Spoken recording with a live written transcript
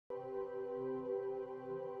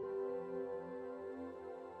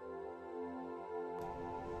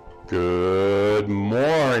Good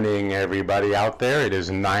morning, everybody out there. It is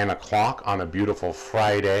 9 o'clock on a beautiful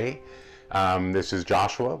Friday. This is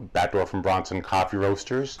Joshua, backdoor from Bronson Coffee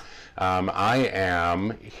Roasters. I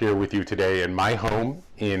am here with you today in my home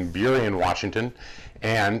in Burien, Washington,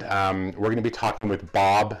 and we're going to be talking with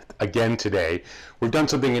Bob again today. We've done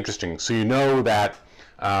something interesting. So you know that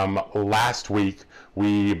last week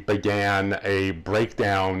we began a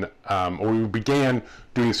breakdown, or we began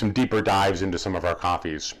doing some deeper dives into some of our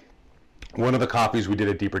coffees. One of the coffees we did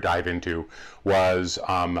a deeper dive into was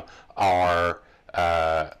our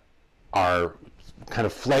kind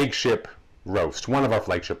of flagship roast. One of our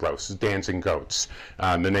flagship roasts, Dancing Goats,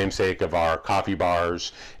 the namesake of our coffee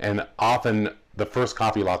bars, and often the first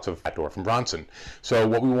coffee lots of Backdoor from Bronson. So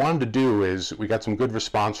what we wanted to do is, we got some good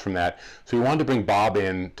response from that, so we wanted to bring Bob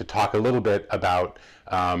in to talk a little bit about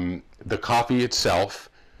the coffee itself,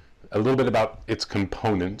 a little bit about its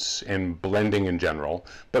components and blending in general,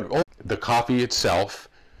 but also the coffee itself,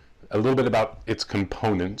 a little bit about its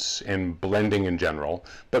components and blending in general,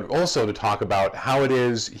 but also to talk about how it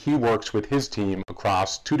is he works with his team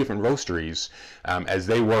across two different roasteries as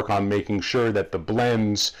they work on making sure that the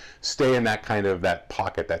blends stay in that kind of that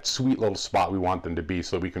pocket, that sweet little spot we want them to be,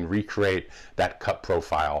 so we can recreate that cup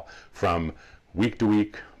profile from week to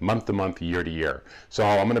week, month to month, year to year. So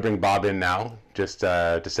I'm going to bring Bob in now just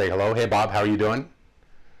to say hello. Hey Bob, how are you doing?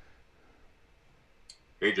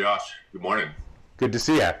 Hey Josh, good morning. Good to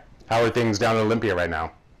see you. How are things down in Olympia right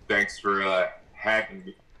now? Thanks for having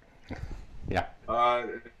me. Yeah.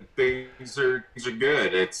 Things are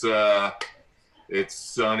good. It's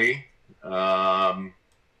sunny.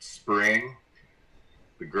 Spring.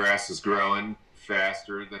 The grass is growing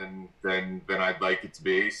faster than I'd like it to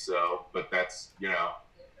be. So, but that's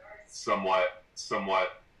somewhat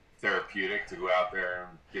therapeutic to go out there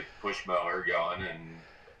and get the push mower going and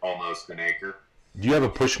almost an acre. Do you have a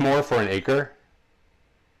push mower for an acre?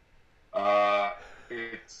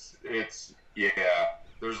 Yeah.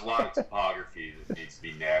 There's a lot of topography that needs to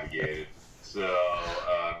be navigated. So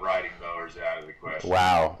riding mowers out of the question.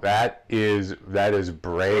 Wow, that is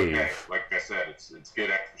brave. Okay. Like I said, it's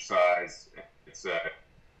good exercise. It's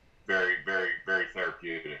very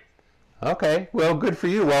therapeutic. Okay, well, good for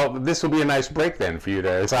you. Well, this will be a nice break then for you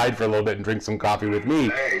to aside for a little bit and drink some coffee with me.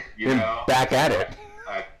 Hey, back at it.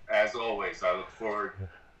 As always, I look forward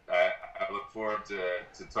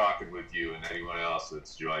to talking with you and anyone else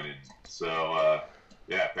that's joining. So,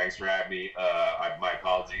 yeah, thanks for having me. My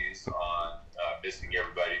apologies on missing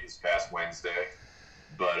everybody this past Wednesday,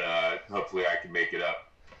 but hopefully I can make it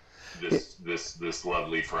up this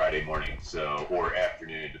lovely Friday morning, or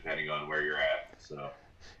afternoon, depending on where you're at. So.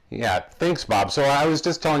 Yeah, thanks, Bob. So I was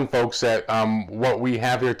just telling folks that what we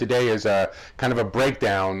have here today is a kind of a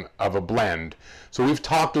breakdown of a blend. So we've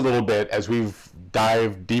talked a little bit as we've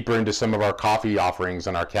dived deeper into some of our coffee offerings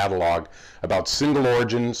in our catalog about single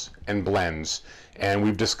origins and blends. And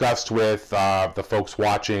we've discussed with the folks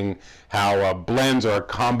watching how blends are a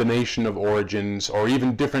combination of origins or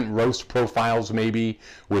even different roast profiles maybe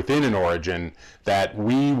within an origin that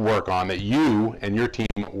we work on, that you and your team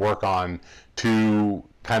work on to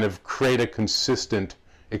kind of create a consistent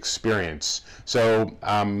experience. So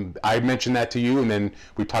I mentioned that to you, and then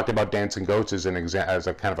we talked about Dancing Goats as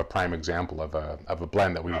a kind of a prime example of a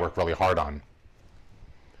blend that we work really hard on.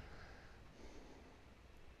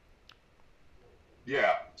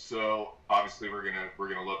 Yeah. So obviously we're gonna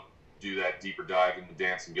do that deeper dive into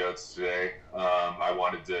Dancing Goats today. I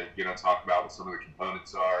wanted to talk about what some of the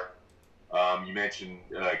components are. You mentioned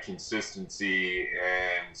consistency,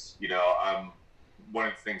 and one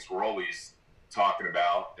of the things we're always talking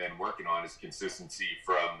about and working on is consistency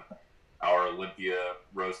from our Olympia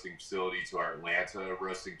roasting facility to our Atlanta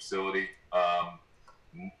roasting facility.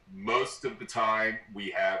 Most of the time we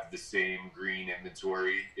have the same green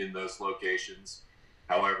inventory in those locations.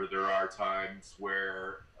 However, there are times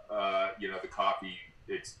where the coffee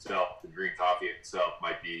itself, the green coffee itself,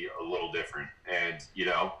 might be a little different. And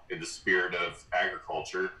in the spirit of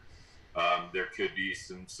agriculture, there could be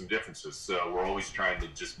some differences. So we're always trying to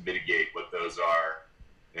just mitigate what those are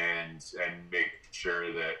and make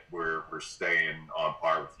sure that we're staying on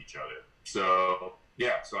par with each other. So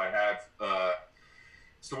yeah, so I have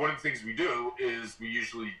so one of the things we do is we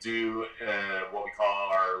usually do what we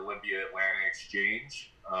call our Olympia Atlanta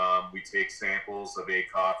exchange. We take samples of a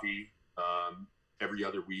coffee every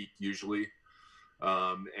other week usually,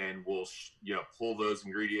 and we'll pull those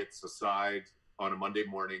ingredients aside on a Monday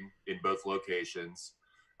morning in both locations,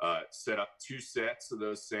 set up two sets of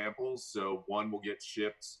those samples. So one will get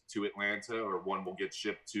shipped to Atlanta or one will get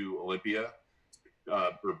shipped to Olympia,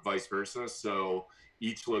 or vice versa. So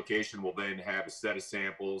each location will then have a set of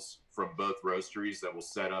samples from both roasteries that will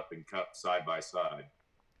set up and cup side by side.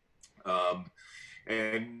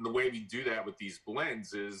 And the way we do that with these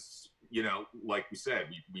blends is, you know, like we said,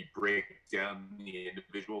 we break down the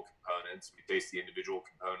individual components, we taste the individual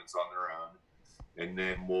components on their own, and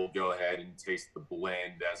then we'll go ahead and taste the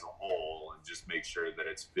blend as a whole and just make sure that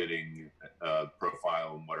it's fitting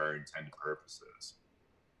profile and what our intended purpose is.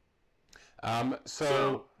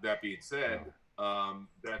 So that being said,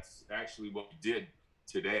 that's actually what we did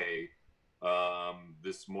today,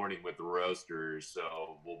 this morning with the roasters.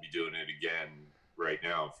 So we'll be doing it again right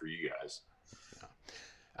now for you guys.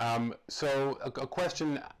 So a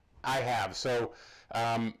question I have. So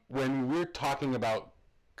when we're talking about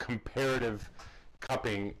comparative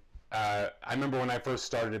cupping, I remember when I first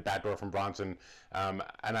started at Backdoor from Bronson, and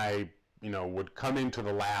I would come into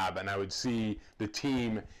the lab and I would see the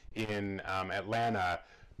team in Atlanta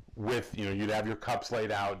with, you'd have your cups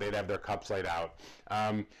laid out, they'd have their cups laid out.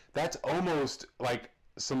 That's almost like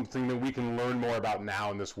something that we can learn more about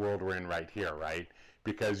now in this world we're in right here, right?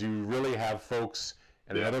 Because you really have folks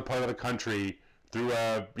in another part of the country through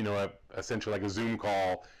essentially like a Zoom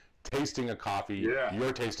call, tasting a coffee.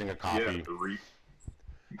 You're tasting a coffee.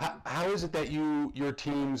 How is it that your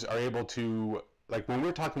teams are able to, like when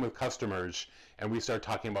we're talking with customers and we start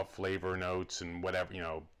talking about flavor notes and whatever,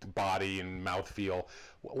 body and mouthfeel,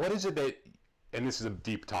 what is it that, and this is a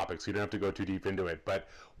deep topic, so you don't have to go too deep into it, but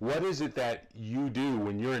what is it that you do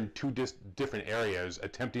when you're in two different areas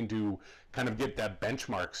attempting to kind of get that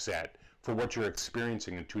benchmark set for what you're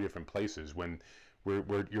experiencing in two different places when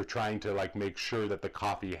you're trying to like make sure that the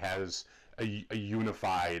coffee has a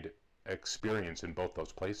unified experience in both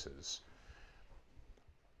those places?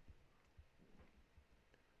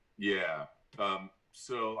 Yeah.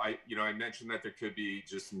 So I mentioned that there could be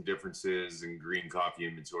just some differences in green coffee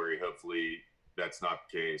inventory. Hopefully that's not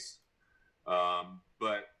the case.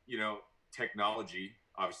 But technology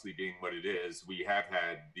obviously being what it is, we have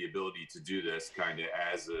had the ability to do this kind of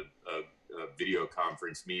as a video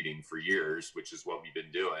conference meeting for years, which is what we've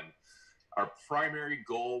been doing. Our primary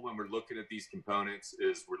goal when we're looking at these components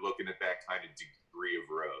is we're looking at that kind of degree of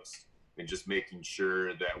roast and just making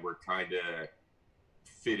sure that we're kind of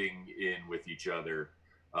fitting in with each other.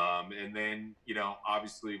 And then,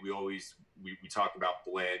 obviously we talk about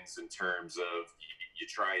blends in terms of you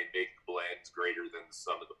try and make the blends greater than the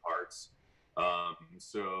sum of the parts.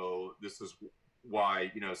 So this is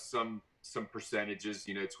why, some percentages,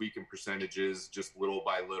 tweaking percentages just little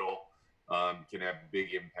by little can have big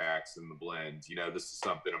impacts in the blend. This is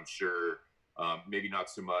something I'm sure maybe not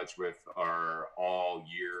so much with our all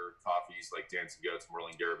year coffees like Dancing Goats,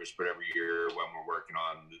 Whirling Dervish, but every year when we're working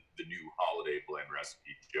on the new holiday blend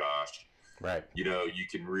recipe, Josh, right? You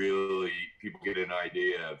can really, people get an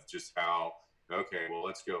idea of just how, okay, well,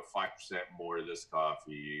 let's go 5% more of this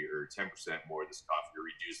coffee or 10% more of this coffee or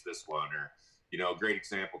reduce this one. Or, a great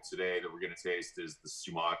example today that we're going to taste is the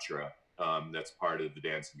Sumatra. That's part of the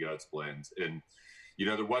Dancing Goats blend. And,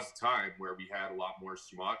 there was a time where we had a lot more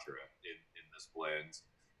Sumatra in this blend.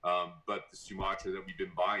 But the Sumatra that we've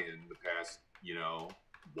been buying the past,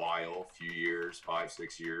 few years,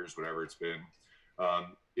 5-6 years, whatever it's been,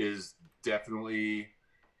 is definitely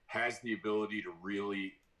has the ability to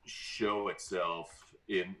really show itself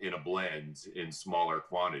in a blend in smaller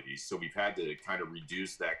quantities. So we've had to kind of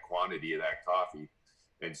reduce that quantity of that coffee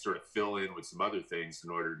and sort of fill in with some other things in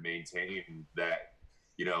order to maintain that,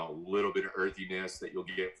 little bit of earthiness that you'll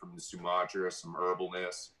get from the Sumatra, some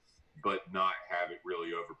herbalness, but not have it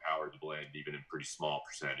really overpower the blend even in pretty small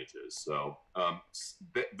percentages. So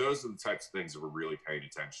those are the types of things that we're really paying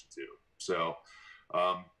attention to. So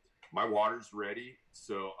my water's ready,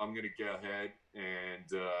 so I'm going to go ahead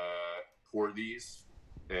and pour these,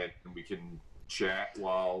 and we can chat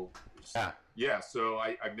while... Yeah, so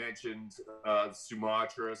I mentioned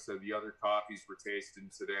Sumatra, so the other coffees we're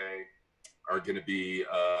tasting today are going to be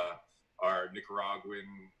our Nicaraguan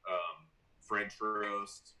French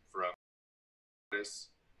roast from this.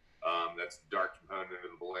 That's the dark component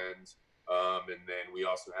of the blend. And then we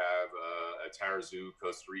also have a Tarrazú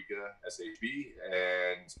Costa Rica SHB,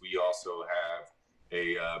 and we also have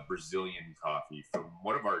a Brazilian coffee from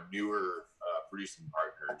one of our newer producing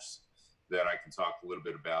partners that I can talk a little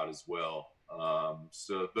bit about as well.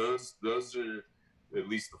 So those are at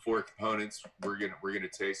least the four components we're gonna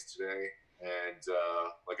taste today. And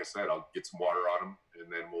like I said, I'll get some water on them,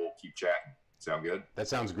 and then we'll keep chatting. Sound good? That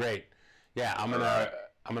sounds great. Yeah, I'm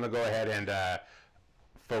gonna go ahead and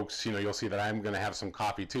folks, you'll see that I'm gonna have some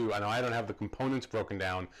coffee too. I know I don't have the components broken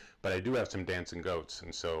down, but I do have some Dancing Goats,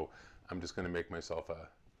 and so I'm just gonna make myself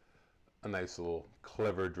a nice little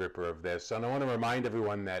clever dripper of this. And I want to remind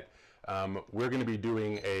everyone that we're going to be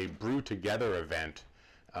doing a Brew Together event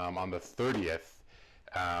on the 30th.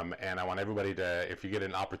 And I want everybody to, if you get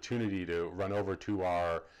an opportunity, to run over to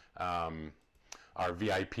our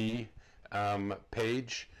VIP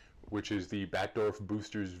page, which is the Batdorf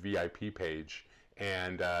Boosters VIP page.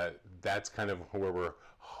 And that's kind of where we're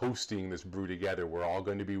hosting this Brew Together. We're all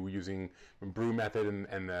going to be using Brew Method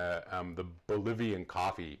and the Bolivian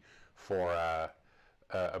coffee for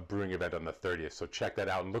a brewing event on the 30th. So check that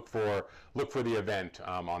out and look for the event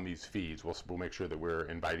on these feeds. We'll make sure that we're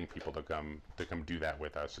inviting people to come do that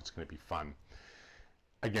with us. It's going to be fun.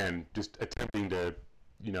 Again, just attempting to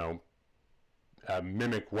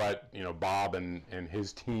mimic what Bob and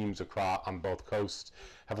his teams across on both coasts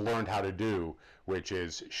have learned how to do, which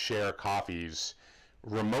is share coffees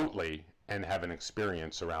remotely and have an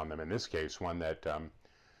experience around them. In this case, one that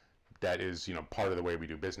is part of the way we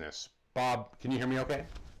do business. Bob, can you hear me okay?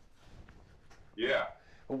 Yeah.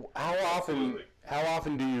 How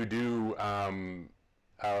often do you do kind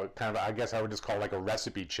of, I guess I would just call like a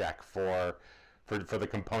recipe check for the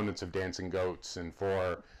components of Dancing Goats, and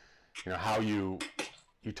for how you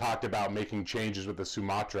talked about making changes with the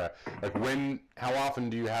Sumatra? Like, how often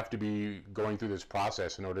do you have to be going through this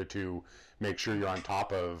process in order to make sure you're on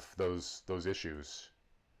top of those issues?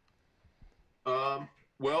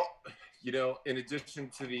 Well, in addition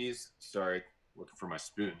to these, sorry, looking for my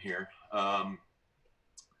spoon here. Found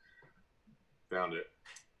it.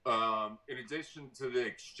 In addition to the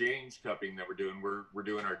exchange cupping that we're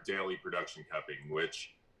doing our daily production cupping,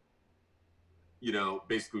 which,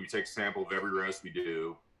 basically we take a sample of every roast we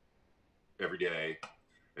do every day,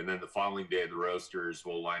 and then the following day the roasters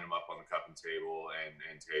will line them up on the cupping table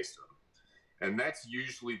and taste them. And that's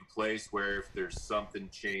usually the place where if there's something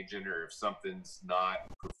changing or if something's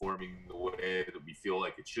not performing the way that we feel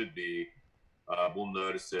like it should be, we'll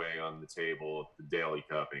notice it on the table at the daily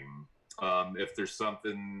cupping. If there's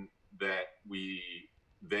something that we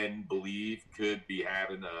then believe could be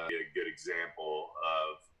having a good example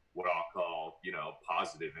of what I'll call,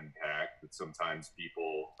 positive impact that sometimes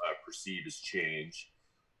people perceive as change,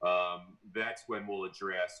 that's when we'll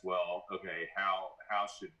address, well, okay, how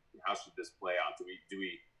should this play out? Do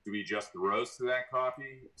we adjust the roast to that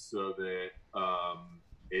coffee so that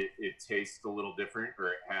it tastes a little different, or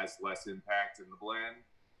it has less impact in the blend?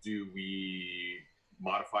 Do we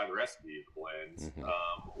modify the recipe of the blend,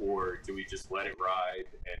 or do we just let it ride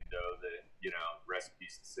and know that the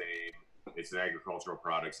recipe's the same? It's an agricultural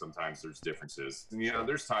product. Sometimes there's differences. And,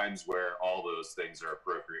 there's times where all those things are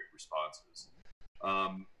appropriate responses.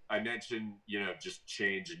 I mentioned, just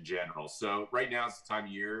change in general. So right now it's the time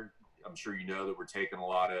of year. I'm sure that we're taking a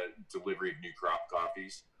lot of delivery of new crop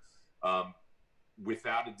coffees.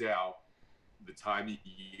 Without a doubt, the time of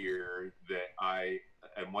year that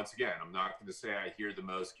and once again, I'm not going to say I hear the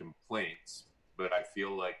most complaints, but I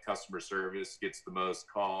feel like customer service gets the most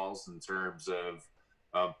calls in terms of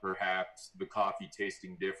perhaps the coffee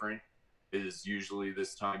tasting different, is usually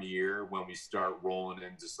this time of year when we start rolling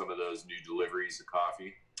into some of those new deliveries of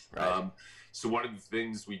coffee. Right. So one of the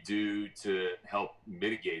things we do to help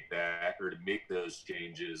mitigate that, or to make those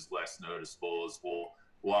changes less noticeable, is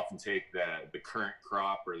we'll often take the current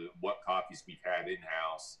crop or what coffees we've had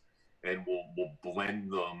in-house, and we'll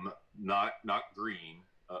blend them, not green,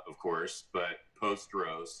 of course, but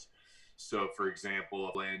post-roast. So, for example,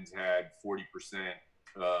 a blend had 40%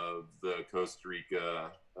 of the Costa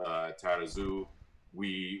Rica Tarrazú.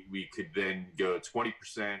 We could then go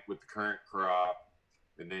 20% with the current crop,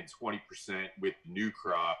 and then 20% with the new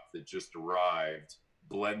crop that just arrived.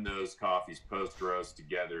 Blend those coffees post-roast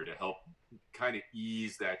together to help kind of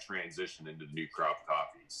ease that transition into the new crop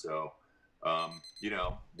coffee. So,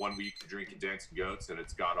 1 week you're drinking Dancing Goats and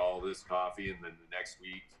it's got all this coffee, and then the next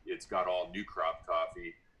week it's got all new crop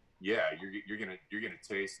coffee. Yeah, you're gonna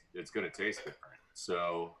taste. It's gonna taste different.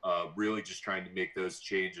 So, really, just trying to make those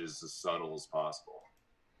changes as subtle as possible.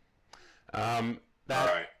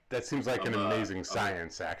 That seems like an amazing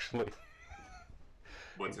science, actually.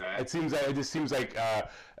 What's that? It just seems like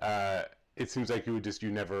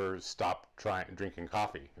you never stop drinking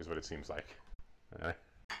coffee, is what it seems like.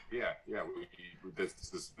 Yeah. This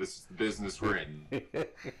is the business we're in,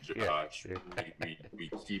 Josh. We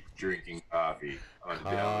keep drinking coffee on a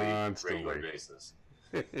daily, regular basis.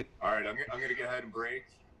 All right, I'm gonna go ahead and break,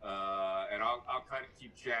 and I'll kind of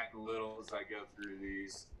keep chatting a little as I go through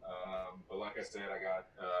these. But like I said, I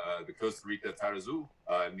got the Costa Rica Tarrazú,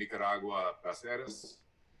 Nicaragua Paceras,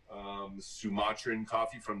 Sumatran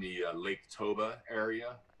coffee from the Lake Toba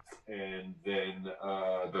area, and then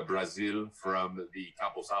the Brazil from the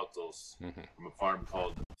Campos Altos, from a farm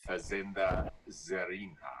called Fazenda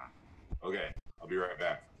Zerina. Okay, I'll be right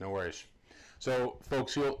back. No worries. So,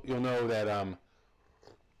 folks, you'll know that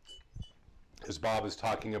as Bob is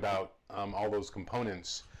talking about all those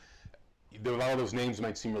components, a lot of those names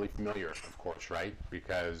might seem really familiar, of course, right?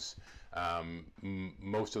 Because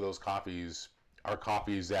most of those coffees are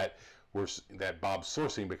coffees that Bob's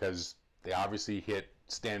sourcing because they obviously hit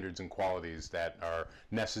standards and qualities that are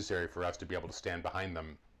necessary for us to be able to stand behind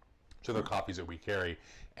them. So they're coffees that we carry,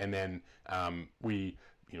 and then we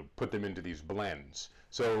put them into these blends.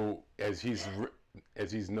 So as he's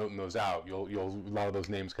noting those out, you'll a lot of those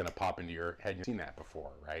names kind of pop into your head. You've seen that before,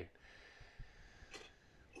 right?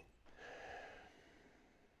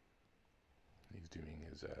 He's doing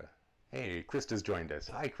his hey, Krista's joined us.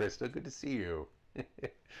 Hi, Krista, good to see you.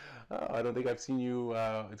 Oh, I don't think I've seen you.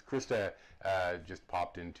 It's Krista just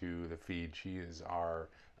popped into the feed. She is our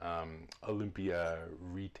Olympia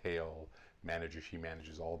retail manager. She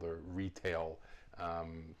manages all the retail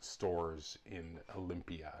stores in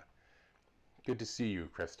Olympia. Good to see you,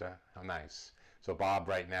 Krista. How nice. So Bob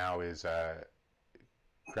right now is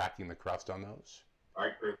cracking the crust on those. All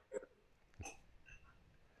right, Chris.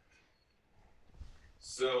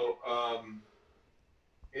 So,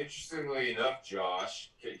 interestingly enough,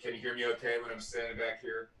 Josh, can you hear me okay when I'm standing back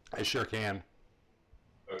here? I sure can.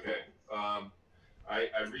 Okay.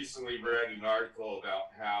 I recently read an article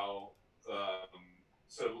about how,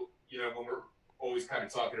 so, when we're always kind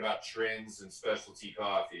of talking about trends in specialty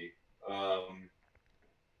coffee,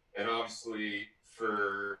 and obviously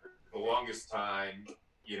for the longest time,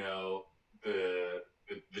 the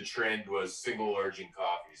trend was single origin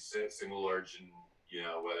coffees, single origin,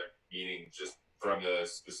 whether meaning just from a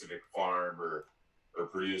specific farm or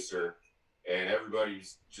producer, and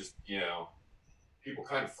everybody's just, people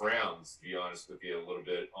kind of frowns, to be honest with you, a little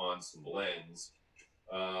bit on some blends.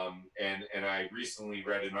 And I recently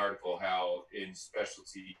read an article how in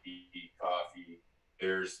specialty coffee,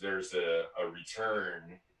 there's a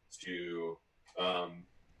return to,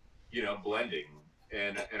 blending.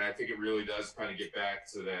 And I think it really does kind of get back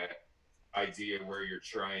to that idea where you're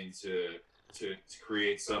trying to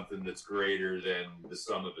create something that's greater than the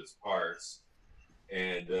sum of its parts.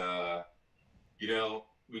 And,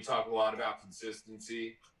 we talk a lot about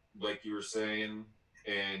consistency, like you were saying,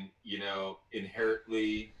 and,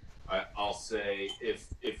 inherently, I'll say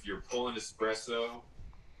if you're pulling espresso,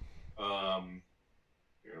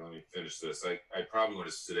 here, let me finish this. I probably want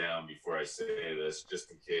to sit down before I say this,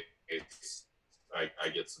 just in case I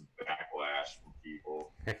get some backlash from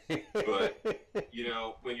people. But,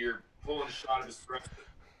 when you're pulling a shot of espresso,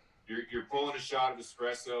 you're pulling a shot of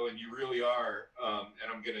espresso, and you really are. And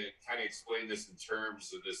I'm going to kind of explain this in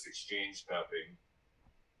terms of this exchange cupping.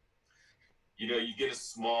 You get a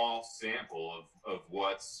small sample of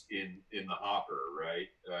what's in the hopper, right?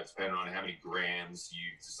 Depending on how many grams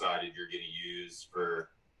you've decided you're going to use for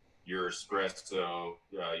your espresso,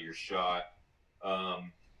 your shot.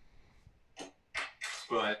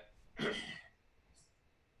 But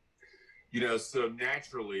so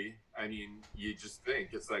naturally, you just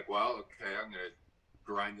think it's like, well, okay, I'm going to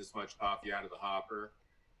grind this much coffee out of the hopper.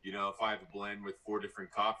 If I have a blend with 4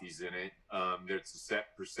 different coffees in it, there's a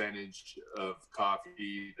set percentage of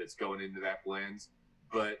coffee that's going into that blend.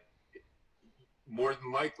 But more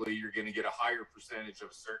than likely, you're going to get a higher percentage of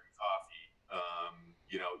a certain coffee,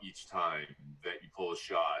 each time that you pull a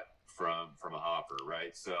shot from a hopper,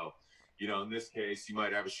 right? So, in this case, you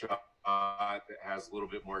might have a shot that has a little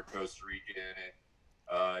bit more Costa Rica in it.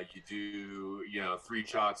 You do, 3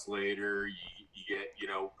 shots later, you get,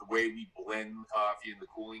 the way we blend coffee in the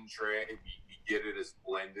cooling tray, we get it as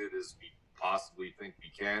blended as we possibly think we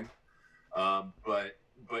can. But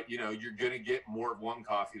you're going to get more of one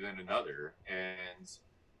coffee than another. And,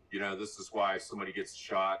 this is why if somebody gets a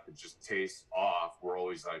shot that just tastes off, we're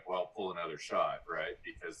always like, well, pull another shot, right?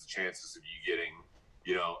 Because the chances of you getting,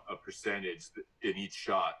 a percentage in each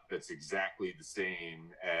shot that's exactly the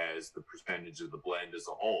same as the percentage of the blend as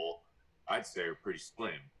a whole, I'd say are pretty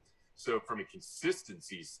slim. So from a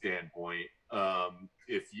consistency standpoint,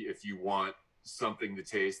 if you want something to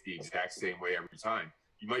taste the exact same way every time,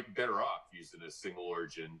 you might be better off using a single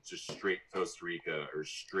origin, just straight Costa Rica or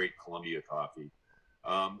straight Colombia coffee.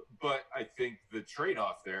 But I think the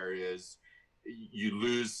trade-off there is you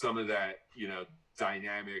lose some of that,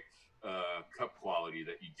 dynamic cup quality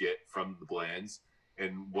that you get from the blends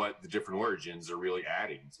and what the different origins are really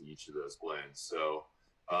adding to each of those blends. So,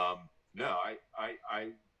 no,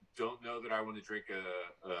 I don't know that I want to drink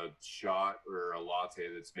a shot or a latte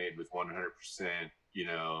that's made with 100%,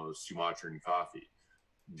 Sumatran coffee.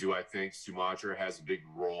 Do I think Sumatra has a big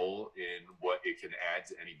role in what it can add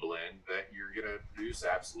to any blend that you're going to produce.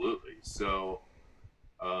 Absolutely. So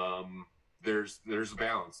there's a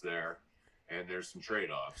balance there, and there's some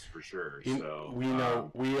trade-offs for sure. So we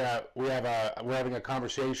know we're having a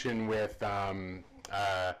conversation with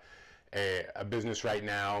a business right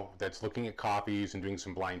now that's looking at coffees and doing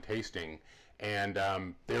some blind tasting, and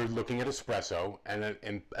they're looking at espresso.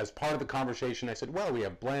 And as part of the conversation, I said, well, we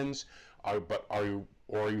have blends, but are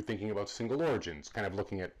you thinking about single origins? Kind of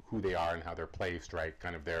looking at who they are and how they're placed, right?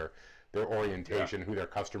 Kind of their orientation, who their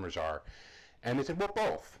customers are. And they said, well,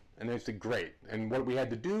 both. And they said, great. And what we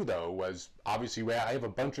had to do, though, was obviously I have a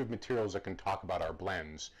bunch of materials that can talk about our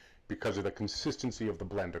blends because of the consistency of the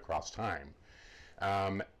blend across time.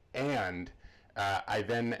 And I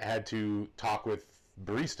then had to talk with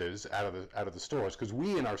baristas out of the stores, because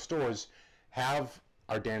we in our stores have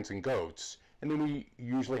our Dancing Goats, and then we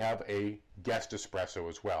usually have a guest espresso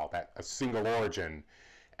as well, that a single origin,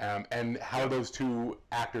 and how those two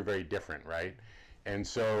act are very different, right? And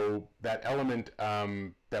so that element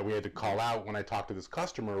that we had to call out when I talked to this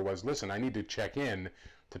customer was, listen, I need to check in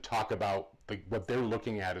to talk about what they're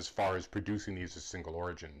looking at as far as producing these as single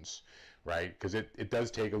origins, right? Because it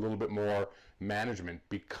does take a little bit more management,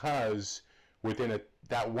 because within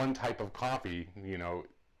that one type of coffee, you know,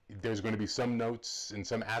 there's going to be some notes and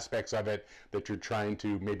some aspects of it that you're trying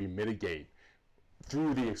to maybe mitigate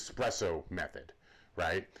through the espresso method,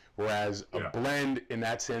 right? Whereas a blend in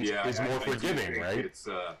that sense is more forgiving, right?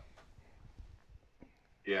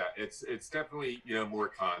 It's definitely, you know, more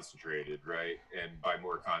concentrated, right? And by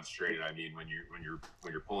more concentrated, I mean when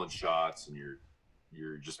you're pulling shots and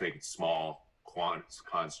you're just making small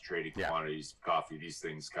concentrated quantities of coffee, these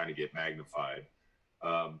things kind of get magnified.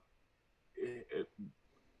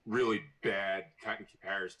 Really bad kind of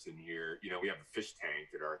comparison here. You know, we have a fish tank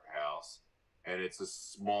at our house, and it's a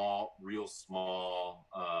small, real small.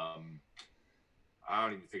 I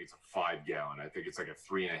don't even think it's a 5 gallon. I think it's like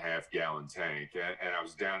a 3.5 gallon tank. And I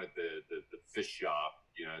was down at the fish shop,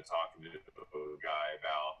 you know, talking to a guy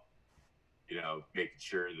about, you know, making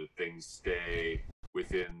sure that things stay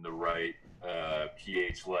within the right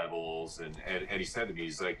pH levels. And he said to me,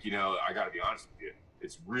 he's like, you know, I got to be honest with you,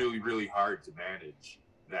 it's really, really hard to manage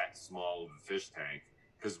that small of a fish tank,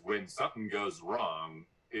 because when something goes wrong,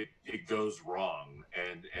 it goes wrong,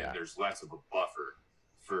 and there's less of a buffer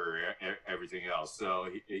for everything else. So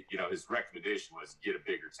you know, his recommendation was get a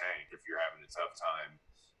bigger tank if you're having a tough time.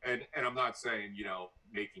 And I'm not saying, you know,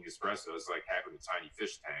 making espresso is like having a tiny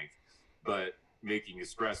fish tank, but making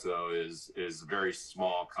espresso is a very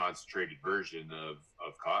small concentrated version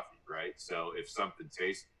of coffee, right? So if something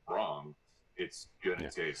tastes wrong, it's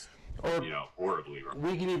gonna taste, you know, horribly wrong.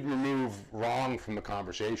 We can even remove wrong from the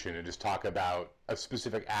conversation and just talk about a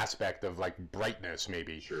specific aspect of, like, brightness,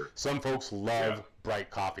 maybe. Sure. Some folks love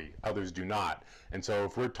bright coffee, others do not. And so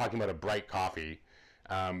if we're talking about a bright coffee,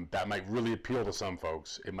 that might really appeal to some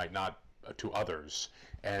folks. It might not to others.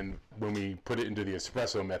 And when we put it into the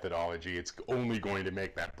espresso methodology, it's only going to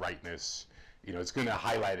make that brightness, you know, it's going to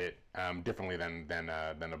highlight it differently than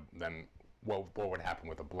what would happen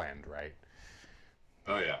with a blend, right?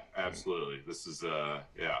 Oh yeah, absolutely. This is All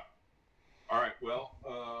right. Well,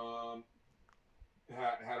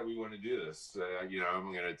 how do we want to do this? You know,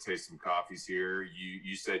 I'm going to taste some coffees here.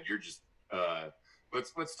 You said you're just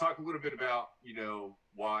let's talk a little bit about, you know,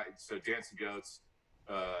 why. So Dancing Goats,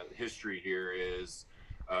 history here is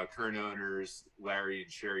current owners Larry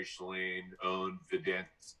and Sherry Shalane owned the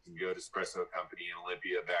Dancing Goat Espresso Company in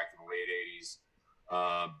Olympia back in the late '80s.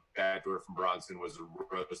 Baddorf and Bronson was a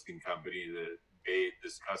roasting company that made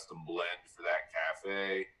this custom blend for that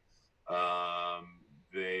cafe.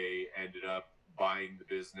 They ended up buying the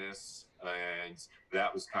business, and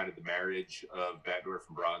that was kind of the marriage of Baddorf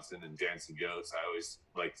and Bronson and Dancing Goats. I always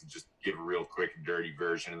like to just give a real quick and dirty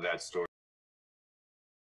version of that story.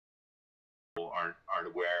 People aren't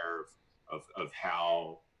aware of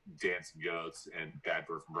how Dancing Goats and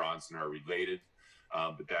Baddorf and Bronson are related,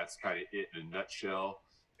 but that's kind of it in a nutshell.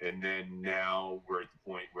 And then now we're at the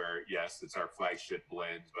point where, yes, it's our flagship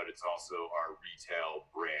blend, but it's also our retail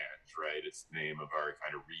brand, right? It's the name of our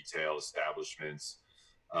kind of retail establishments.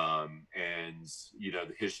 And, you know,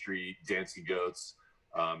 the history, Dancing Goats,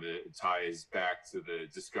 it ties back to the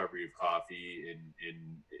discovery of coffee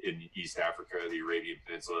in East Africa, the Arabian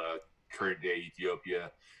Peninsula, current day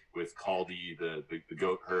Ethiopia, with Kaldi, the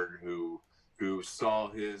goat herd who saw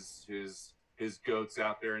his goats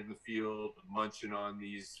out there in the field munching on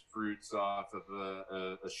these fruits off of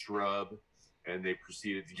a shrub, and they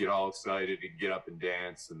proceeded to get all excited and get up and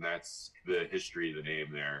dance, and that's the history of the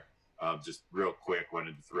name there. Just real quick,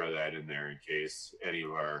 wanted to throw that in there in case any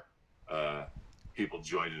of our people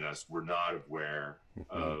joining us were not aware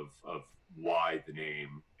of why the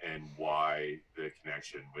name and why the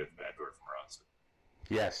connection with Bad Dwarf and Bronson.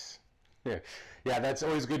 Yes. Yeah, that's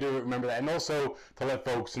always good to remember that, and also to let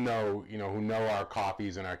folks know, who know our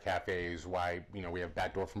coffees and our cafes, why we have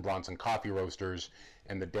Bad Dwarf and Bronson coffee roasters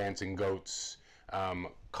and the Dancing Goats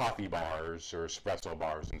coffee bars or espresso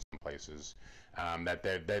bars in some places.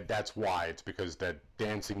 That's why. It's because that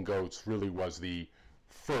Dancing Goats really was the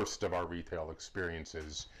first of our retail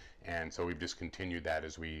experiences, and so we've just continued that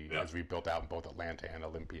as we built out in both Atlanta and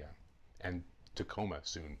Olympia, and Tacoma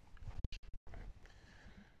soon.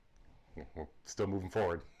 We're still moving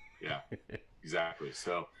forward. Yeah, exactly.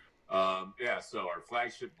 So, so our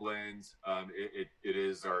flagship blends, it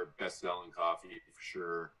is our best-selling coffee for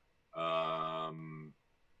sure.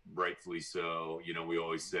 Rightfully so. We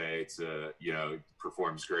always say it's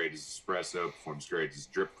performs great as espresso, performs great as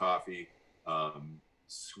drip coffee,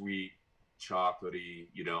 sweet, chocolatey,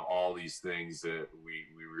 all these things that we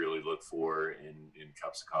really look for in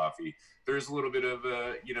cups of coffee. There's a little bit of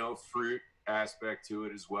a, fruit aspect to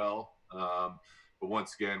it as well. But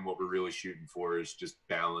once again, what we're really shooting for is just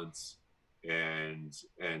balance and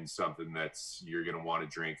something that's you're going to want to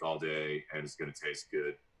drink all day and it's going to taste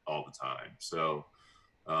good all the time. So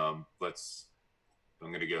I'm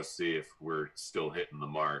going to go see if we're still hitting the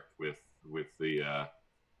mark with the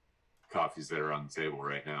coffees that are on the table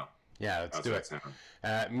right now. Yeah, let's do it.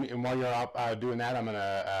 And while you're up doing that, I'm going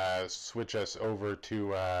to switch us over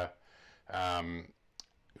to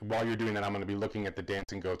while you're doing that, I'm going to be looking at the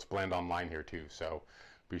Dancing Goats blend online here too. So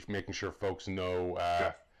be making sure folks know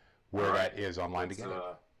where that is online to get it.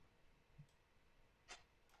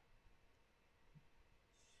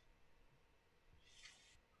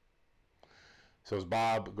 So as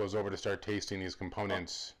Bob goes over to start tasting these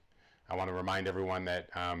components, I want to remind everyone that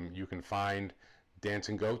you can find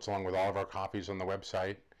Dancing Goats along with all of our coffees on the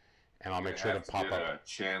website, and I'll make sure to pop up.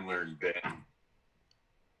 Chandler and Ben.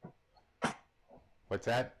 What's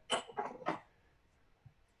that? I'm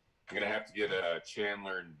gonna have to get a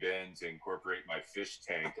Chandler and Ben to incorporate my fish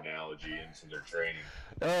tank analogy into their training.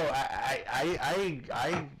 Oh,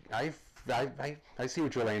 I see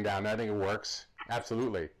what you're laying down. I think it works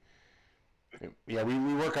absolutely. Yeah, we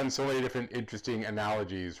work on so many different interesting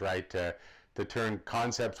analogies, right? To turn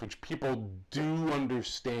concepts which people do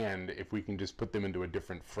understand if we can just put them into a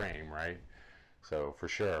different frame, right? So for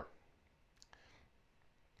sure.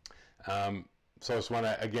 So I just want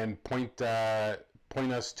to, again, point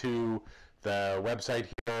us to the website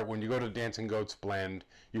here. When you go to Dancing Goats Blend,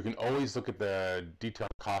 you can always look at the detailed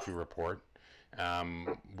coffee report,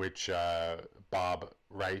 which Bob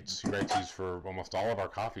writes. He writes these for almost all of our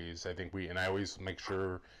coffees. I always make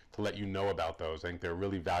sure to let you know about those. I think they're a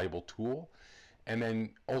really valuable tool. And then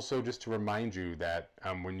also just to remind you that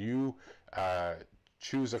when you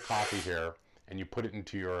choose a coffee here and you put it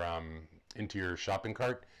into your shopping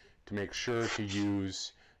cart, to make sure to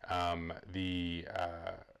use the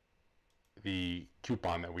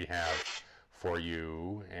coupon that we have for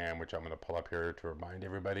you, and which I'm going to pull up here to remind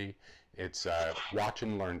everybody. It's Watch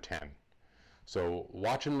and Learn 10. So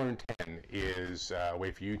Watch and Learn 10 is a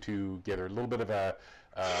way for you to get a little bit of a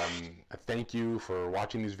thank you for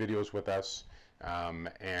watching these videos with us,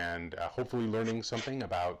 and hopefully learning something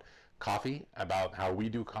about coffee, about how we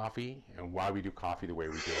do coffee and why we do coffee the way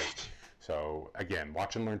we do it. So again,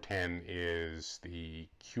 Watch and Learn 10 is the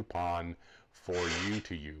coupon for you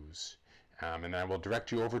to use. And I will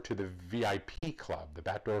direct you over to the VIP club, the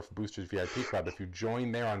Batdorf Boosters VIP club. If you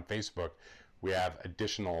join there on Facebook, we have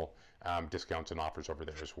additional discounts and offers over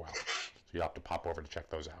there as well. So you'll have to pop over to check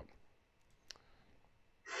those out.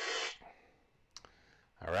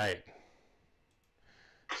 All right.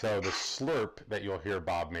 So the slurp that you'll hear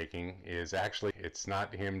Bob making is actually, it's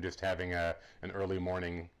not him just having an early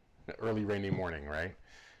rainy morning, right?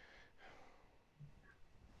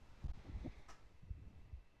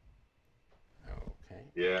 Okay.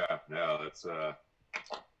 Yeah, no, that's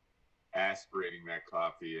aspirating that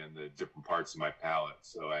coffee and the different parts of my palate,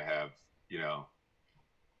 so I have,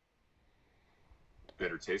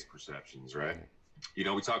 better taste perceptions, right?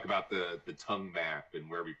 We talk about the tongue map and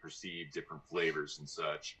where we perceive different flavors and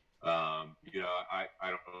such. I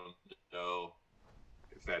don't know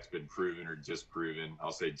if that's been proven or disproven.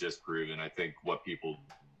 I'll say disproven. I think what people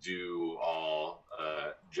do all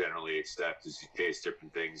generally accept is you taste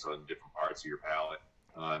different things on different parts of your palate.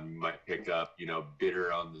 You might pick up,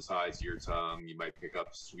 bitter on the sides of your tongue. You might pick up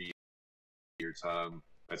sweet on your tongue.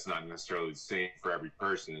 That's not necessarily the same for every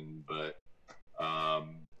person, but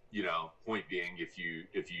point being, if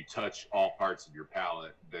you touch all parts of your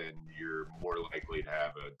palate, then you're more likely to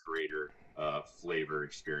have a greater flavor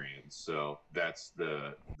experience. So that's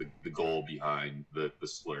the goal behind the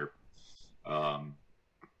slurp.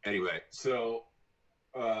 Anyway, so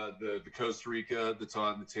the Costa Rica that's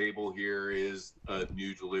on the table here is a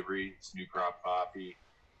new delivery. It's new crop coffee,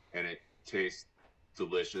 and it tastes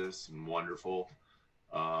delicious and wonderful.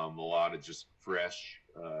 A lot of just fresh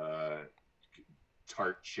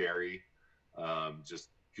tart cherry, just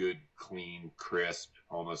good, clean, crisp,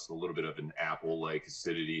 almost a little bit of an apple-like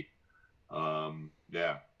acidity.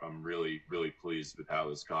 Yeah, I'm really, really pleased with how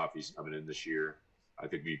this coffee's coming in this year. I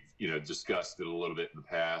think we've, discussed it a little bit in the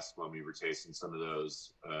past when we were tasting some of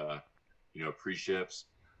those, pre-ships.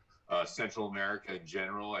 Central America in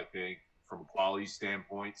general, I think from a quality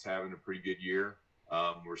standpoint, is having a pretty good year.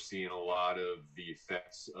 We're seeing a lot of the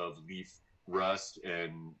effects of leaf rust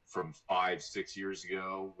and from 5-6 years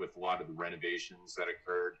ago with a lot of the renovations that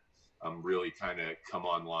occurred really kind of come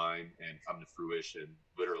online and come to fruition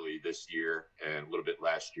literally this year and a little bit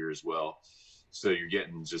last year as well. So you're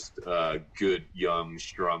getting just good, young,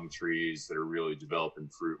 strong trees that are really developing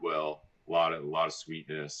fruit well. A lot of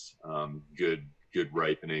sweetness, good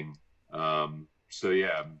ripening. So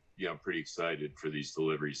yeah, I'm pretty excited for these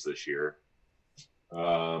deliveries this year.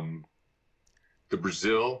 The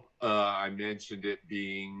Brazil, I mentioned it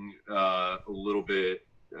being a little bit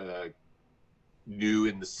new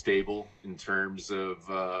in the stable in terms of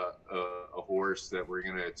a horse that we're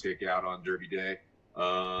going to take out on Derby Day.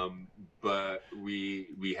 But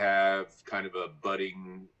we have kind of a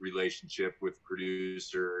budding relationship with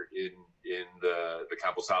producer in the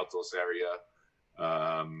Campos Altos area.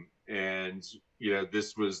 And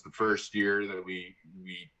this was the first year that we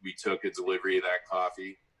took a delivery of that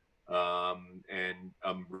coffee. And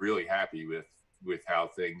I'm really happy with how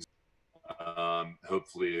things,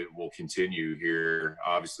 hopefully it will continue here.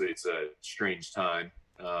 Obviously it's a strange time.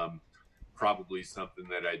 Probably something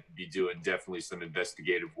that I'd be doing definitely some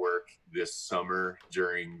investigative work this summer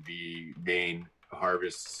during the main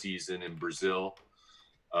harvest season in Brazil.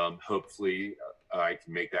 Hopefully I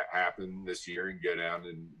can make that happen this year and go down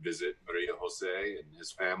and visit Maria Jose and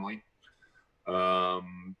his family.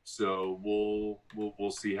 So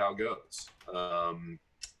we'll see how it goes.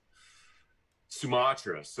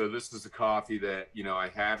 Sumatra. So this is a coffee that, I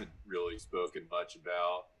haven't really spoken much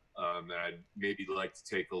about. And I'd maybe like to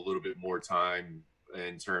take a little bit more time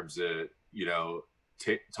in terms of,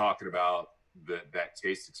 talking about that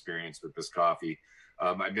taste experience with this coffee.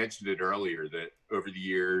 I mentioned it earlier that over the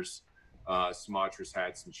years, Sumatra's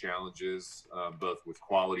had some challenges, both with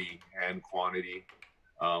quality and quantity.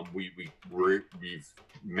 We've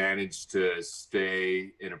managed to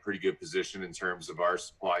stay in a pretty good position in terms of our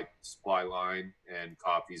supply line and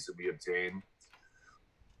coffees that we obtain.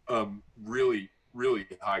 Really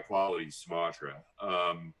high quality Sumatra.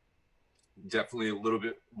 Definitely a little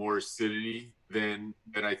bit more acidity than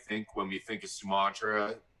I think when we think of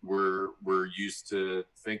Sumatra we're used to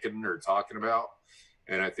thinking or talking about.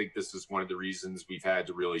 And I think this is one of the reasons we've had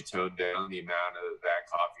to really tone down the amount of that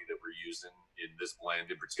coffee that we're using in this blend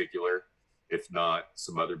in particular, if not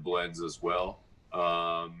some other blends as well.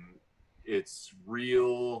 It's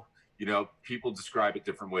real, people describe it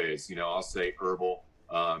different ways. I'll say herbal.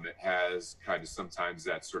 It has kind of sometimes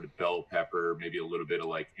that sort of bell pepper, maybe a little bit of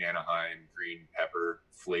like Anaheim green pepper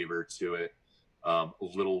flavor to it. A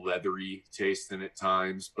little leathery taste in at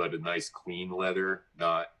times, but a nice clean leather,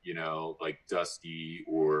 not, like dusty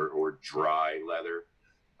or dry leather.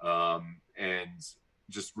 And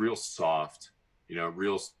just real soft,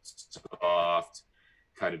 real soft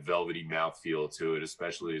kind of velvety mouthfeel to it,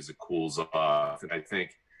 especially as it cools off. And I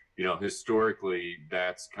think, historically,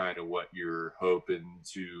 that's kind of what you're hoping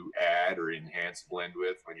to add or enhance blend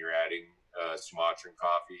with when you're adding Sumatran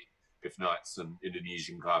coffee, if not some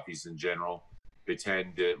Indonesian coffees in general. They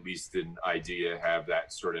tend to, at least in idea, have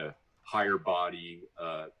that sort of higher body,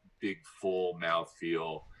 big, full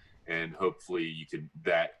mouthfeel. And hopefully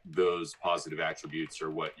those positive attributes are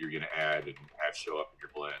what you're going to add and have show up in your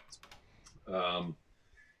blend.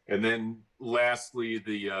 And then lastly,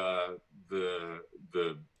 the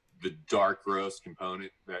dark roast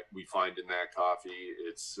component that we find in that coffee.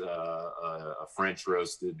 It's a French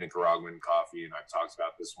roasted Nicaraguan coffee, and I've talked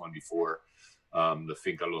about this one before. The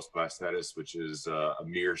Finca Los Placeres, which is a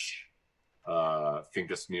Mirsch,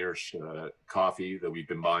 Fincas Mirsch coffee that we've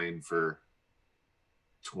been buying for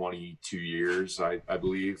 22 years, I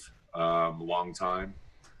believe, a long time.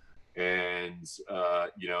 And,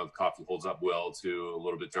 the coffee holds up well to a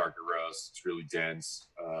little bit darker roast. It's really dense,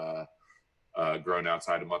 grown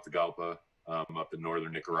outside of Matagalpa. up in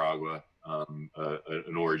northern Nicaragua,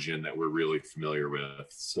 an origin that we're really familiar with.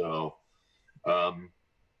 So,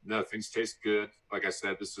 no, things taste good. Like I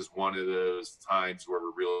said, this is one of those times where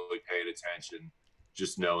we're really paying attention,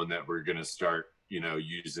 just knowing that we're going to start,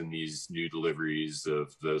 using these new deliveries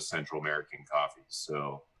of those Central American coffees.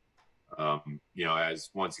 So, as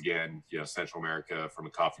once again, Central America from a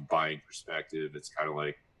coffee buying perspective, it's kind of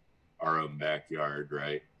like our own backyard,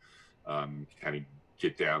 right? Kind of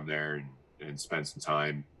get down there and spend some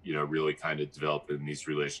time, really kind of developing these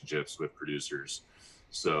relationships with producers.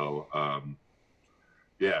 So,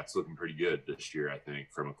 yeah, it's looking pretty good this year, I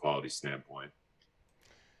think, from a quality standpoint.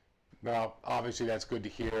 Well, obviously that's good to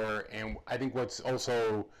hear, and I think what's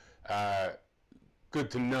also good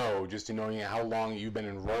to know, just in knowing how long you've been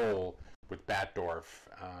enrolled with Batdorf,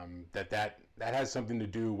 that has something to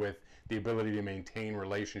do with the ability to maintain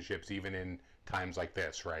relationships even in times like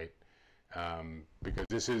this, right? Because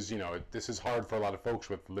this is hard for a lot of folks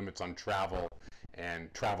with limits on travel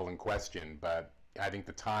and travel in question. But I think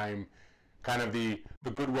the time, kind of the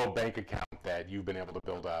goodwill bank account that you've been able to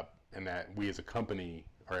build up, and that we as a company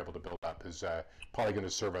are able to build up, is probably going to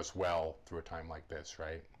serve us well through a time like this,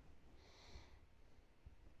 right?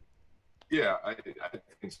 Yeah, I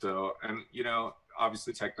think so. And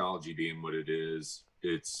obviously technology being what it is,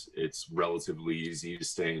 it's relatively easy to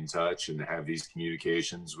stay in touch and have these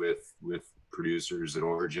communications with producers at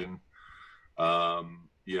Origin. A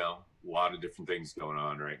lot of different things going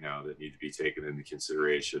on right now that need to be taken into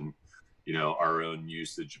consideration. Our own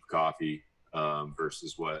usage of coffee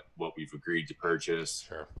versus what we've agreed to purchase,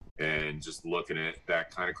 Sure. and just looking at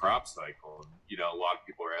that kind of crop cycle. And, a lot of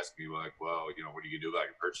people are asking me like, well, what are you gonna do about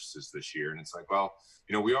your purchases this year? And it's like, well,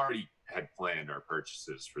 we already had planned our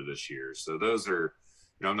purchases for this year. So those are,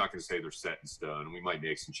 I'm not gonna say they're set in stone. We might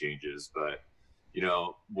make some changes, but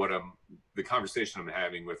the conversation I'm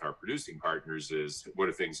having with our producing partners is, what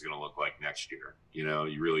are things going to look like next year? You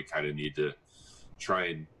really kind of need to try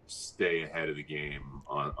and stay ahead of the game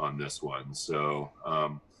on this one. So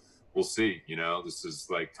we'll see. This is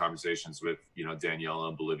like conversations with Daniela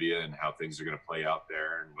in Bolivia and how things are going to play out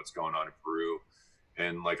there and what's going on in Peru.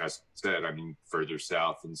 And like I said, I mean, further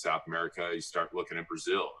south in South America, you start looking at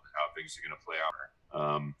Brazil and how things are going to play out.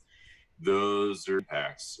 Those are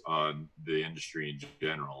impacts on the industry in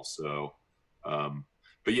general. So,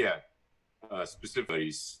 but yeah,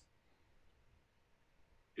 specifically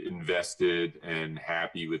invested and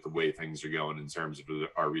happy with the way things are going in terms of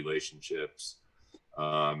our relationships.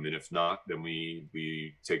 And if not, then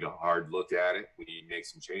we take a hard look at it. We make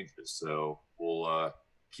some changes. So we'll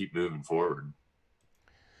keep moving forward.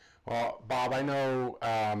 Well, Bob, I know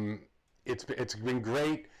it's been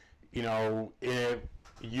great,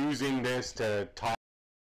 using this to talk,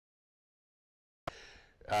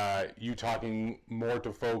 you talking more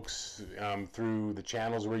to folks through the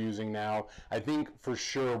channels we're using now. I think for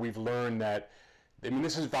sure we've learned that, I mean,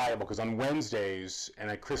 this is valuable because on Wednesdays,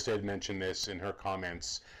 and Krista had mentioned this in her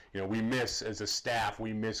comments, we miss, as a staff,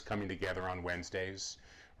 we miss coming together on Wednesdays,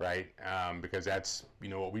 right? Because that's,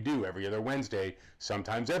 what we do every other Wednesday,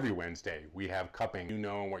 sometimes every Wednesday. We have cupping,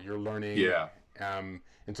 what you're learning. Yeah.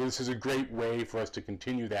 And so this is a great way for us to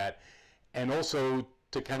continue that, and also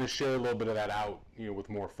to kind of share a little bit of that out, with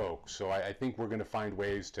more folks. So I think we're going to find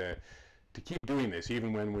ways to keep doing this,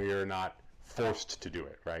 even when we are not forced to do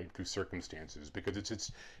it, right, through circumstances, because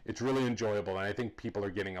it's really enjoyable, and I think people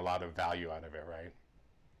are getting a lot of value out of it, right?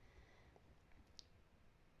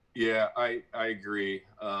 Yeah, I agree.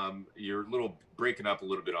 You're breaking up a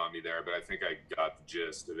little bit on me there, but I think I got the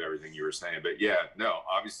gist of everything you were saying. But yeah, no,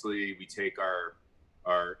 obviously we take our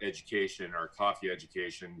education, our coffee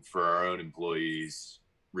education for our own employees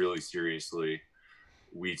really seriously.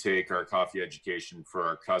 We take our coffee education for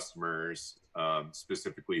our customers,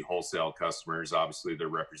 specifically wholesale customers. Obviously, they're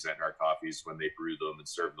representing our coffees when they brew them and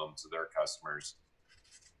serve them to their customers.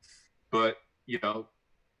 But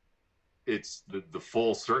it's the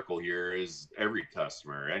full circle here is every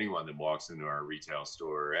customer, anyone that walks into our retail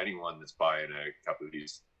store, anyone that's buying a cup of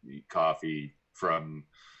these coffee from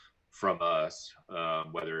us,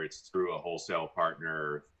 whether it's through a wholesale partner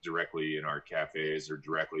or directly in our cafes or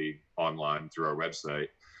directly online through our website.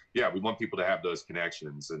 Yeah, we want people to have those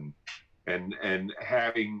connections, and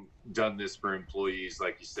having done this for employees,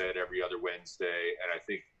 like you said, every other Wednesday. And I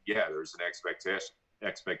think, yeah, there's an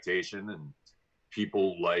expectation and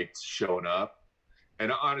people liked showing up.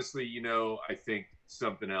 And honestly, I think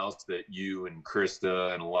something else that you and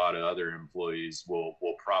Krista and a lot of other employees will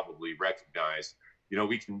probably recognize,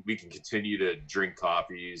 we can continue to drink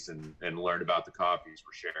coffees and learn about the coffees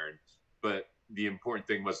we're sharing. But the important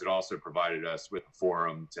thing was it also provided us with a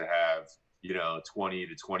forum to have 20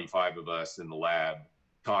 to 25 of us in the lab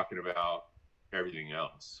talking about everything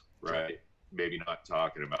else, right? Maybe not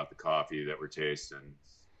talking about the coffee that we're tasting,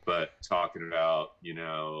 but talking about,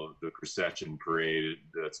 the procession parade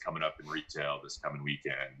that's coming up in retail this coming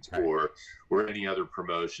weekend, or any other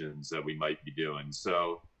promotions that we might be doing.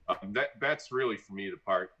 So that's really, for me, the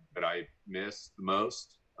part that I miss the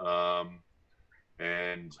most.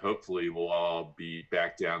 And hopefully we'll all be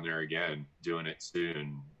back down there again doing it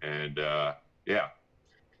soon. And I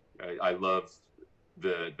love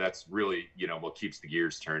that's really, what keeps the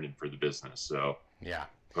gears turning for the business. So yeah,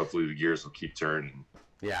 hopefully the gears will keep turning.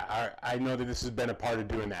 Yeah, I know that this has been a part of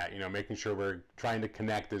doing that, making sure we're trying to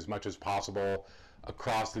connect as much as possible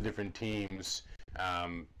across the different teams.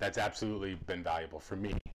 That's absolutely been valuable for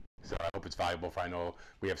me. So I hope it's valuable I know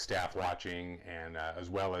we have staff watching, and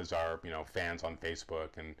as well as our fans on Facebook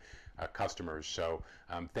and customers. So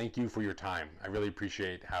thank you for your time. I really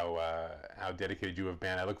appreciate how dedicated you have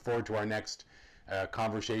been. I look forward to our next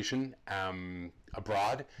conversation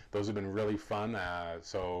abroad. Those have been really fun.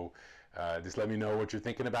 So just let me know what you're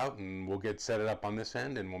thinking about, and we'll get set it up on this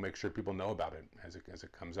end, and we'll make sure people know about it as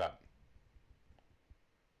it comes up.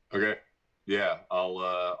 Okay. Yeah,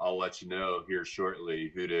 I'll let you know here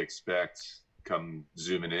shortly who to expect come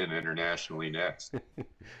zooming in internationally next.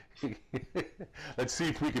 Let's see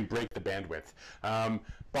if we can break the bandwidth.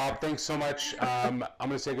 Bob, thanks so much. I'm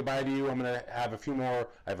going to say goodbye to you. I'm going to have a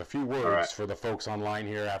few words for the folks online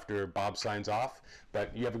here after Bob signs off.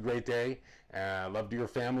 But you have a great day. Love to your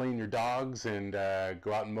family and your dogs, and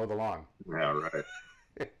go out and mow the lawn. All right.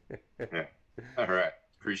 Yeah. All right.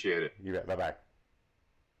 Appreciate it. You bet. Bye-bye.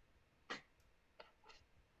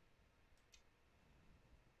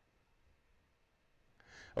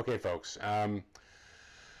 Okay, folks.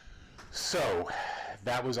 So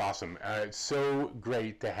that was awesome. It's so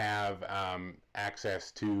great to have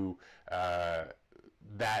access to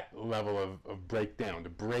that level of breakdown, to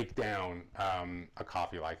break down a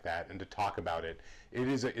coffee like that and to talk about it.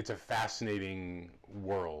 It's a fascinating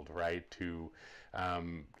world, right? To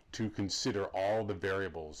consider all the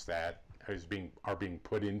variables that are being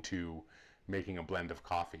put into making a blend of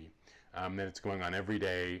coffee. That it's going on every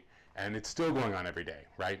day, and it's still going on every day,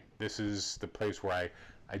 right? This is the place where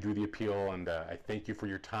I do the appeal, and I thank you for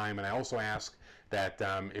your time. And I also ask that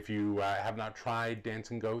if you have not tried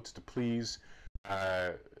Dancing Goats, to please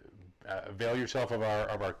avail yourself of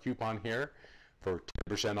our coupon here for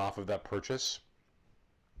 10% off of that purchase.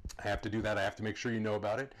 I have to do that. I have to make sure you know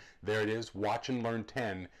about it. There it is. Watch and Learn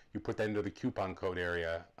 10. You put that into the coupon code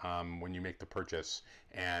area when you make the purchase,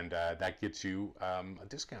 and that gets you a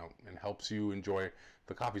discount and helps you enjoy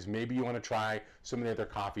the coffees. Maybe you want to try some of the other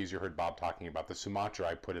coffees you heard Bob talking about. The Sumatra,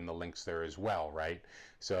 I put in the links there as well, right?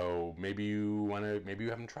 So maybe you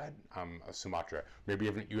haven't tried a Sumatra.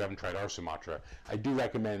 Maybe you haven't tried our Sumatra. I do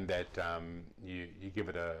recommend that you give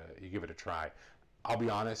it a try. I'll be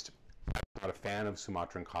honest. I'm not a fan of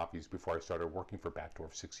Sumatran coffees before I started working for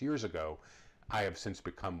Batdorf 6 years ago. I have since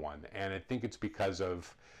become one, and I think it's because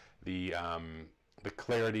of the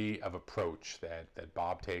clarity of approach that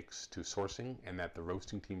Bob takes to sourcing, and that the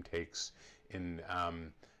roasting team takes in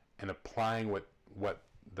applying what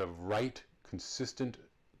the right consistent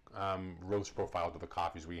roast profile to the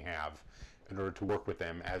coffees we have in order to work with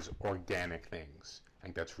them as organic things. I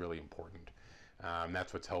think that's really important.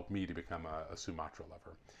 That's what's helped me to become a Sumatra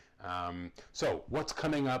lover. So what's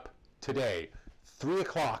coming up today? 3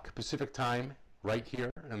 o'clock Pacific time, right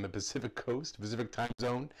here on the Pacific Coast, Pacific time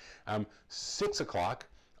zone. 6 o'clock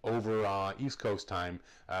over East Coast time,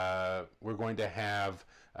 we're going to have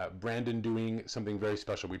Brandon doing something very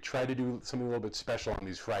special. We try to do something a little bit special on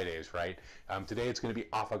these Fridays, right? Today it's going to be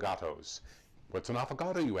affogatos. What's an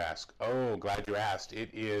affogato, you ask? Oh, glad you asked. It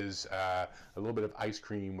is a little bit of ice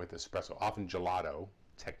cream with espresso, often gelato,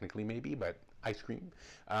 technically maybe, but ice cream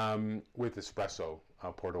with espresso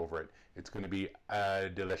poured over it. It's going to be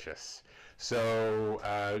delicious. So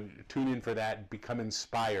tune in for that, become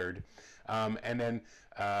inspired. And then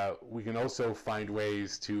we can also find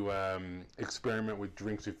ways to experiment with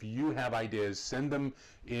drinks. If you have ideas, send them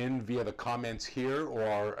in via the comments here,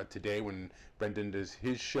 or today when Brendan does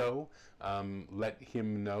his show. Let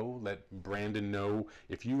him know, let Brandon know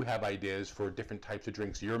if you have ideas for different types of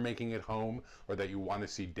drinks you're making at home or that you want to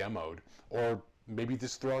see demoed, or maybe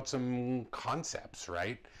just throw out some concepts,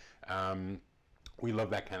 right? We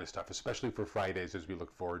love that kind of stuff, especially for Fridays as we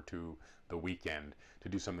look forward to the weekend to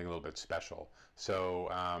do something a little bit special. So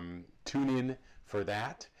tune in for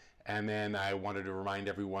that. And then I wanted to remind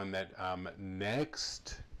everyone that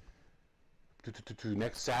next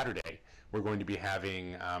Saturday, we're going to be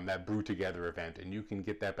having that Brew Together event, and you can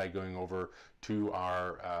get that by going over to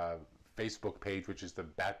our Facebook page, which is the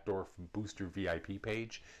Batdorf Booster VIP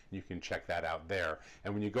page. You can check that out there.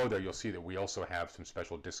 And when you go there, you'll see that we also have some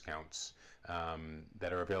special discounts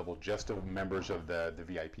that are available just to members of the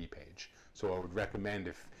VIP page. So I would recommend,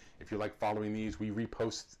 if you like following these, we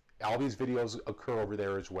repost all these videos occur over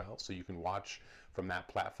there as well, so you can watch from that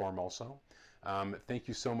platform also. Thank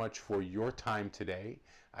you so much for your time today.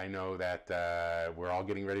 I know that we're all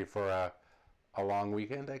getting ready for a long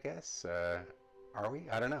weekend, I guess. Are we?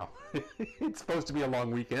 I don't know. It's supposed to be a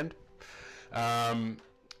long weekend.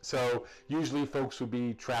 So usually folks would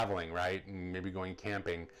be traveling, right? And maybe going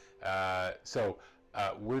camping. So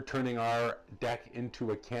we're turning our deck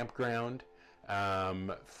into a campground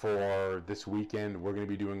for this weekend. We're going to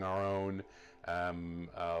be doing our own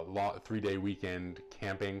 3-day weekend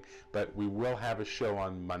camping, but we will have a show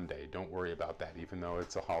on Monday. Don't worry about that, even though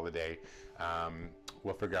it's a holiday.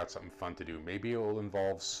 We'll figure out something fun to do. Maybe it will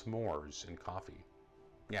involve s'mores and coffee.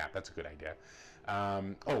 Yeah, that's a good idea.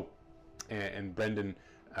 And Brendan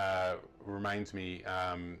reminds me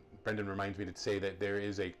to say that there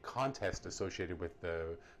is a contest associated with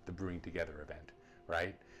the Brewing Together event,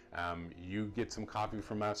 right? You get some coffee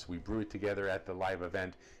from us, we brew it together at the live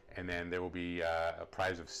event, and then there will be a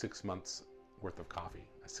prize of 6 months worth of coffee,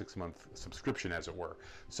 a 6-month subscription, as it were.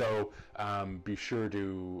 So be sure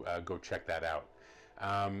to go check that out.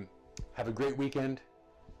 Have a great weekend.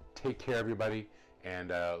 Take care, everybody, and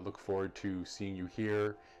look forward to seeing you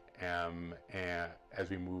here and as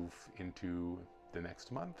we move into the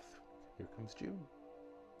next month. Here comes June.